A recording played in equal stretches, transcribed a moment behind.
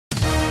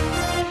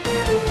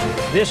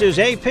This is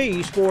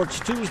AP Sports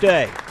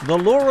Tuesday. The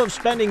lure of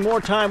spending more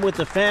time with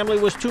the family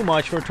was too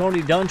much for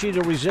Tony Dungy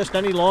to resist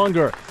any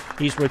longer.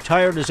 He's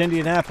retired as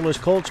Indianapolis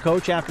Colts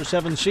coach after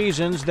 7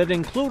 seasons that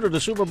included a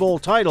Super Bowl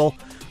title.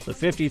 The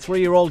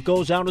 53-year-old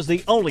goes out as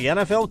the only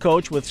NFL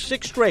coach with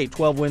 6 straight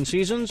 12-win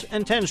seasons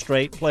and 10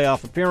 straight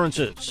playoff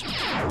appearances.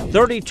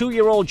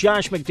 32-year-old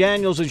Josh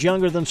McDaniels is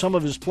younger than some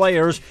of his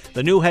players.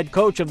 The new head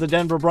coach of the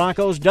Denver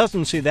Broncos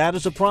doesn't see that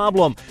as a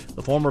problem.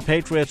 The former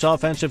Patriots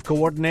offensive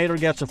coordinator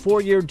gets a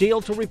 4-year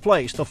deal to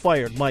replace the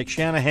fired Mike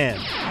Shanahan.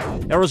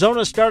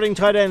 Arizona's starting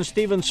tight end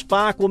Stephen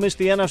Spach will miss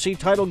the NFC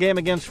title game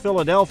against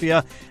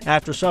Philadelphia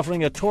after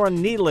suffering a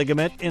torn knee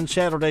ligament in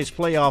Saturday's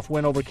playoff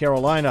win over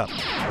Carolina.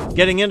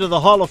 Getting into the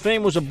Hall of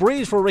Fame was a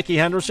breeze for Ricky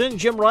Henderson.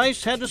 Jim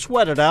Rice had to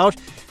sweat it out.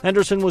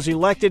 Henderson was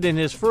elected in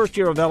his first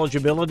year of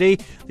eligibility.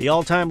 The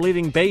all-time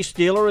leading base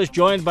stealer is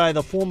joined by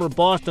the former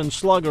Boston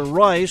slugger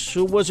Rice,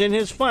 who was in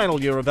his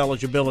final year of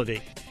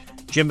eligibility.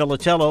 Jim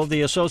Militello,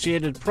 The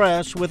Associated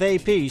Press, with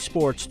AP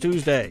Sports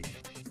Tuesday.